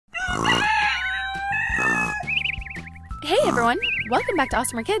everyone, welcome back to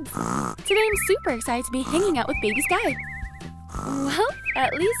AWESMR Kids. Today I'm super excited to be hanging out with baby Skye. Well,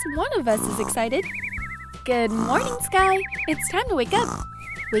 at least one of us is excited. Good morning, Skye. It's time to wake up.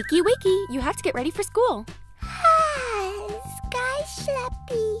 Wakey, wakey, you have to get ready for school. Skye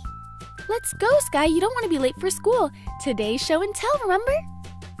Schleppy. Let's go, Skye. You don't want to be late for school. Today's show and tell, remember?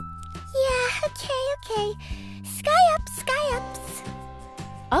 Yeah, okay. Skye ups.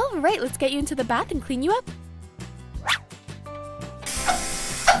 All right, let's get you into the bath and clean you up.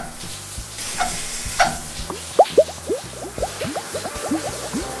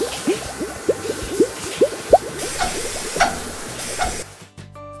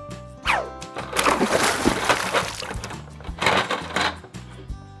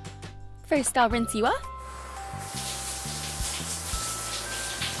 First, I'll rinse you off.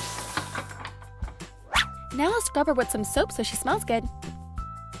 Now I'll scrub her with some soap so she smells good.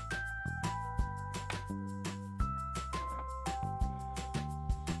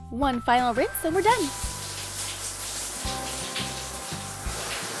 One final rinse and we're done.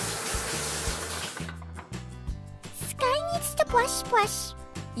 Skye needs to brush.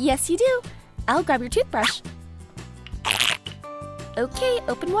 Yes, you do. I'll grab your toothbrush. Okay,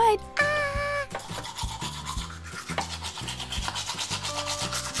 open wide.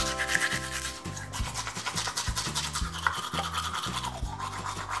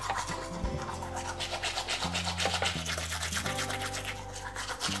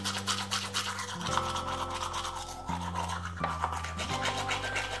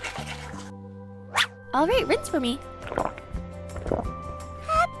 All right, rinse for me.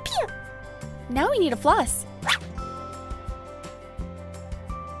 Pew. Now we need a floss.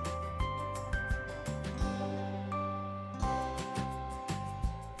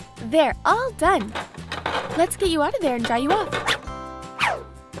 There, all done. Let's get you out of there and dry you off.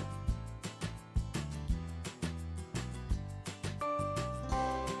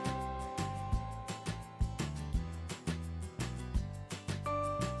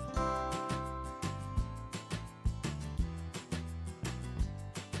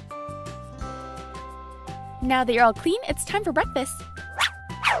 Now that you're all clean, it's time for breakfast.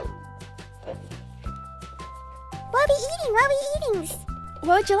 What are we eating?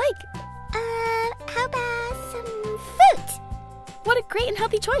 What would you like? How about some fruit? What a great and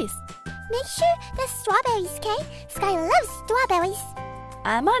healthy choice. Make sure there's strawberries, okay? Skye loves strawberries.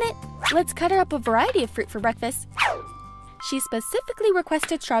 I'm on it. Let's cut her up a variety of fruit for breakfast. She specifically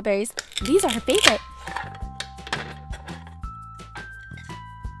requested strawberries. These are her favorite.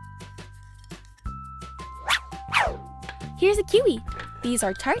 Here's a kiwi. These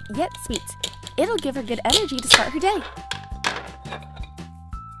are tart yet sweet. It'll give her good energy to start her day.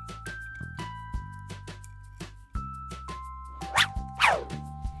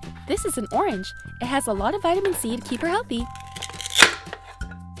 This is an orange. It has a lot of vitamin C to keep her healthy.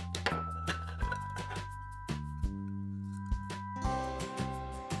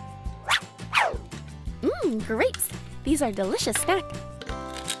 Grapes. These are a delicious snack.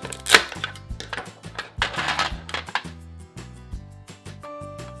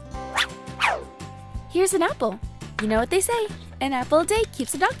 Here's an apple. You know what they say, an apple a day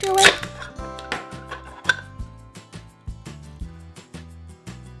keeps the doctor away.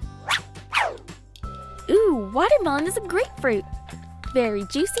 Ooh, watermelon is a great fruit. Very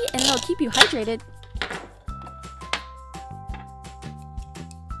juicy and it'll keep you hydrated.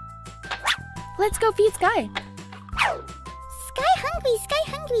 Let's go feed Skye. Skye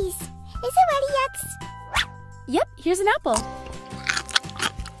hungry. Is it ready yet? Yep, here's an apple.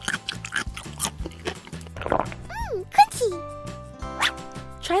 Crunchy.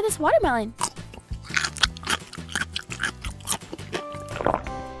 Try this watermelon.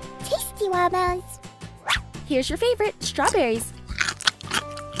 Tasty watermelons. Here's your favorite, strawberries.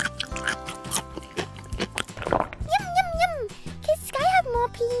 Yum. Can Skye have more,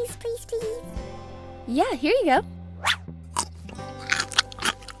 please? Yeah, here you go.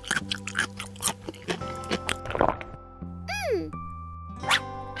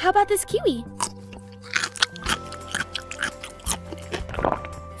 How about this kiwi?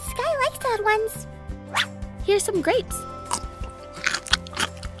 Skye likes that ones. Here's some grapes.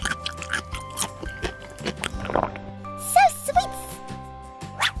 So sweet.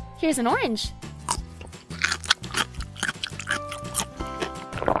 Here's an orange.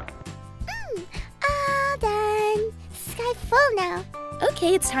 All done. Skye full now.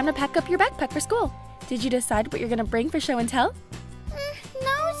 Okay, it's time to pack up your backpack for school. Did you decide what you're gonna bring for show and tell?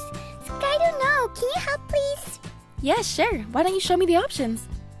 No, Skye don't know. Can you help, please? Yeah, sure. Why don't you show me the options?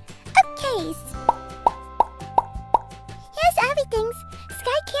 Okay. Here's everything.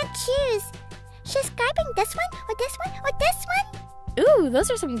 Skye can't choose. Should Skye bring this one, or this one, or this one? Ooh, those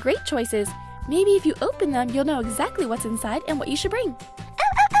are some great choices. Maybe if you open them, you'll know exactly what's inside and what you should bring.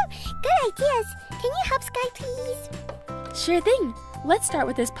 Oh, good ideas. Can you help Skye, please? Sure thing. Let's start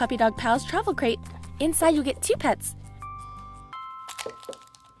with this Puppy Dog Pals travel crate. Inside you'll get 2 pets.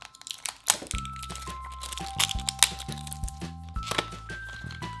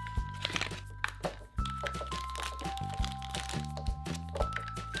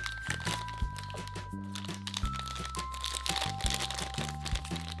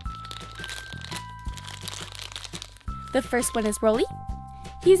 The first one is Rolly.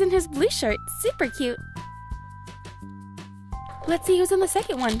 He's in his blue shirt, super cute. Let's see who's in the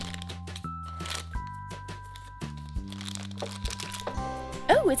second one.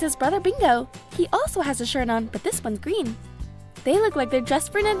 Oh, it's his brother Bingo. He also has a shirt on, but this one's green. They look like they're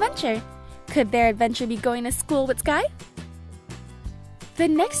dressed for an adventure. Could their adventure be going to school with Skye? The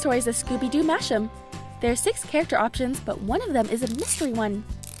next toy is a Scooby-Doo Mashem. There are 6 character options, but one of them is a mystery one.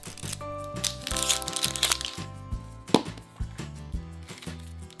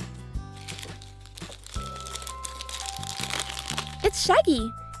 It's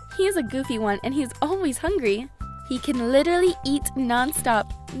Shaggy! He is a goofy one and he's always hungry. He can literally eat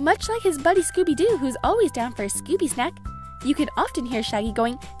non-stop, much like his buddy Scooby-Doo, who's always down for a Scooby snack. You can often hear Shaggy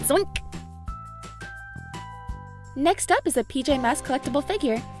going zoink! Next up is a PJ Masks collectible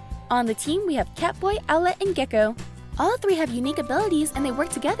figure. On the team we have Catboy, Owlet, and Gecko. All 3 have unique abilities and they work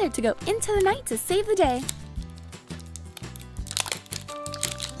together to go into the night to save the day.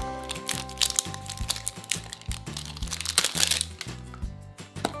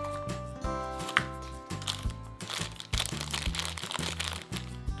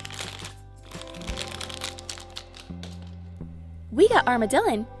 We got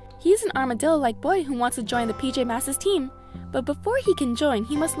Armadillon. He's an armadillo-like boy who wants to join the PJ Masks team. But before he can join,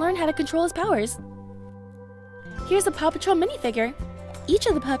 he must learn how to control his powers. Here's a Paw Patrol minifigure. Each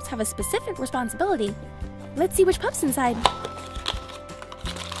of the pups have a specific responsibility. Let's see which pup's inside.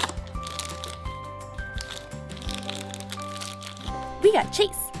 We got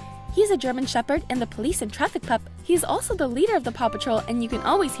Chase. He's a German Shepherd and the police and traffic pup. He's also the leader of the Paw Patrol and you can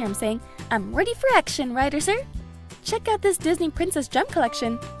always hear him saying, "I'm ready for action, Ryder sir." Check out this Disney Princess gem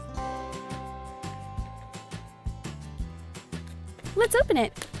collection. Let's open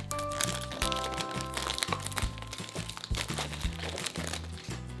it.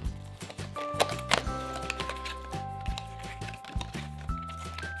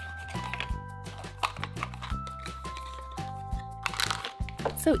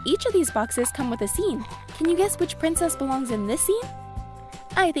 So each of these boxes come with a scene. Can you guess which princess belongs in this scene?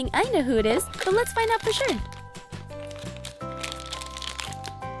 I think I know who it is, but let's find out for sure.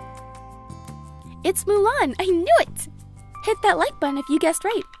 It's Mulan! I knew it! Hit that like button if you guessed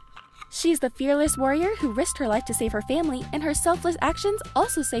right. She's the fearless warrior who risked her life to save her family, and her selfless actions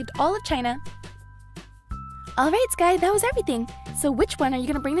also saved all of China. Alright, Skye, that was everything. So which one are you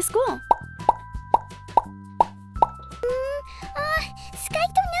gonna bring to school? Skye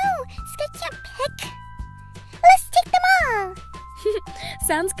don't know. Skye can't pick. Let's take them all.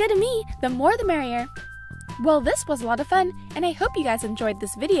 Sounds good to me. The more the merrier. Well, this was a lot of fun, and I hope you guys enjoyed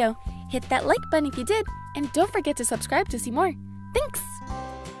this video. Hit that like button if you did, and don't forget to subscribe to see more. Thanks!